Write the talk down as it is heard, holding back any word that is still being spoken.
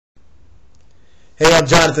Hey, I'm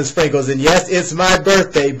Jonathan Sprinkles, and yes, it's my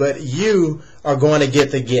birthday, but you are going to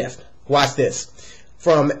get the gift. Watch this.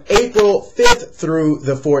 From April 5th through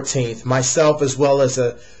the 14th, myself as well as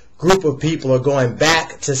a group of people are going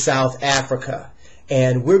back to South Africa.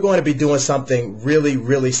 And we're going to be doing something really,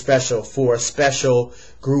 really special for a special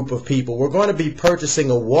group of people. We're going to be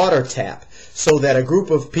purchasing a water tap so that a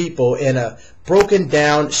group of people in a broken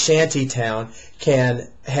down shanty town can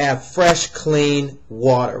have fresh, clean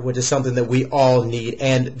water, which is something that we all need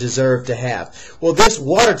and deserve to have. Well, this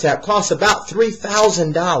water tap costs about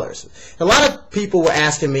 $3,000. A lot of people were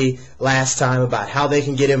asking me last time about how they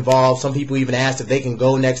can get involved. Some people even asked if they can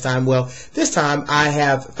go next time. Well, this time I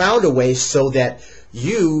have found a way so that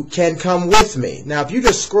you can come with me. Now, if you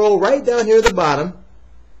just scroll right down here at the bottom,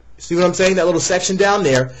 see what I'm saying? That little section down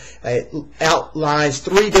there outlines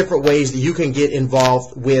 3 different ways that you can get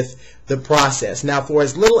involved with the process. Now, for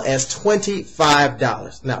as little as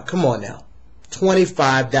 $25, now come on now,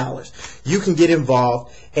 $25, you can get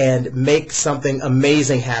involved and make something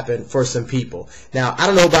amazing happen for some people. Now, I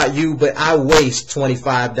don't know about you, but I waste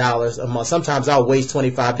 $25 a month. Sometimes I'll waste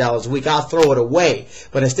 $25 a week. I'll throw it away.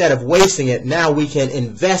 But instead of wasting it, now we can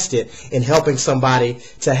invest it in helping somebody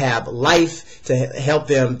to have life, to help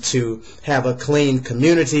them to have a clean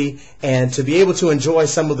community, and to be able to enjoy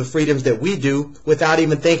some of the freedoms that we do without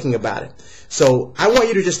even thinking about it. So I want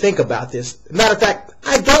you to just think about this. Matter of fact,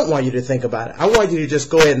 I don't want you to think about it. I want you to just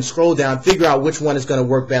go ahead and scroll down, figure out which one is going to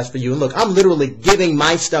work best for you. And look, I'm literally giving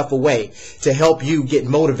my stuff away to help you get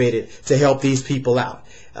motivated to help these people out.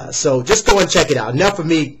 So just go and check it out. Enough of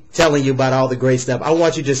me telling you about all the great stuff. I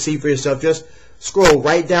want you to see for yourself. Just scroll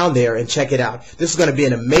right down there and check it out. This is going to be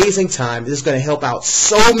an amazing time. This is going to help out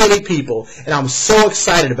so many people, and I'm so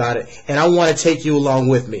excited about it, and I want to take you along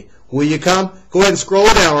with me. Will you come? Go ahead and scroll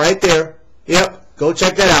down right there. Yep, go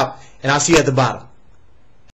check that out, and I'll see you at the bottom.